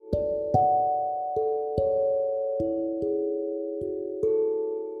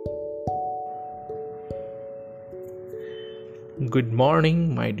Good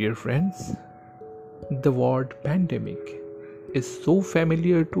morning, my dear friends. The word pandemic is so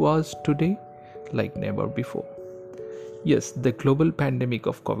familiar to us today like never before. Yes, the global pandemic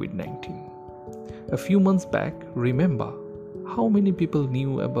of COVID-19. A few months back, remember how many people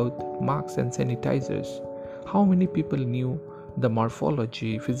knew about masks and sanitizers? How many people knew the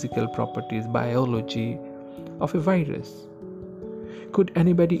morphology, physical properties, biology of a virus? Could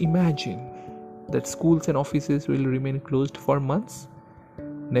anybody imagine that schools and offices will remain closed for months?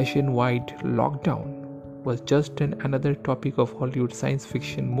 Nationwide lockdown was just another topic of Hollywood science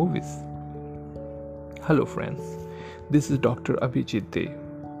fiction movies. Hello friends, this is Dr. Abhijit Dev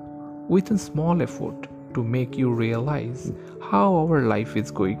with a small effort to make you realize how our life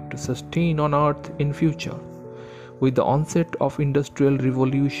is going to sustain on earth in future. With the onset of industrial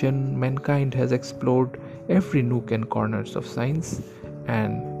revolution, mankind has explored every nook and corners of science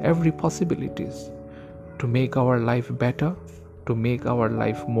and every possibilities to make our life better, to make our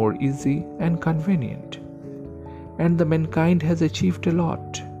life more easy and convenient. And the mankind has achieved a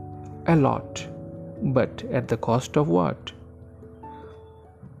lot, but at the cost of what?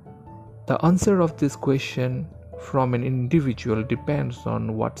 The answer of this question from an individual depends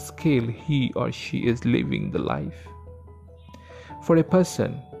on what scale he or she is living the life. For a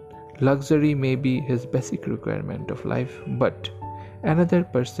person, luxury may be his basic requirement of life, but another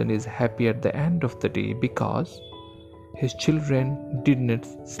person is happy at the end of the day because his children did not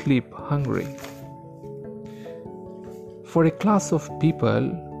sleep hungry. For a class of people,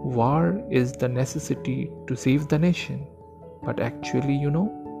 war is the necessity to save the nation. But actually,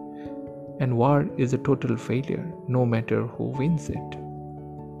 and war is a total failure, no matter who wins it.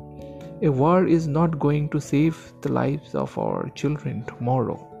 A war is not going to save the lives of our children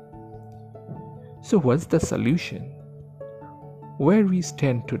tomorrow. So what's the solution? Where we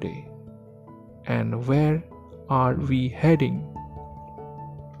stand today and where are we heading?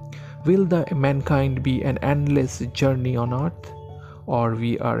 Will the mankind be an endless journey on earth, or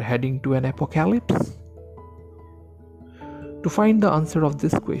we are heading to an apocalypse? To find the answer of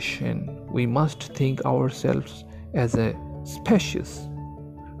this question, we must think ourselves as a species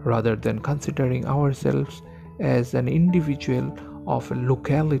rather than considering ourselves as an individual of a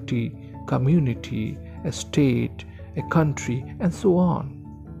locality, community, a state, a country, and so on.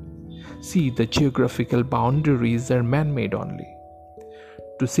 See, the geographical boundaries are man-made only.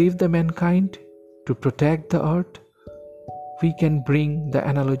 To save the mankind, to protect the earth, we can bring the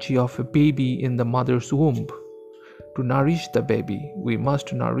analogy of a baby in the mother's womb. To nourish the baby, we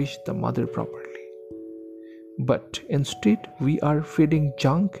must nourish the mother properly. But instead, we are feeding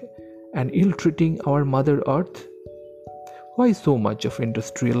junk and ill-treating our mother earth. Why so much of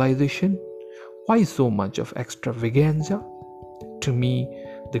industrialization? Why so much of extravaganza? To me,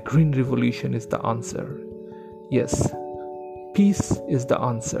 the Green Revolution is the answer. Yes, peace is the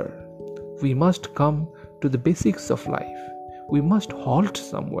answer. We must come to the basics of life. We must halt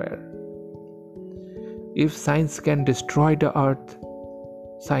somewhere. If science can destroy the earth,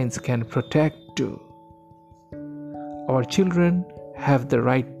 science can protect too. Our children have the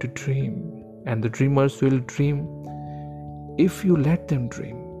right to dream, and the dreamers will dream if you let them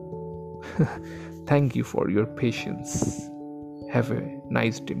dream. Thank you for your patience. Have a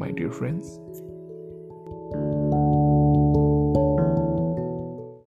nice day, my dear friends.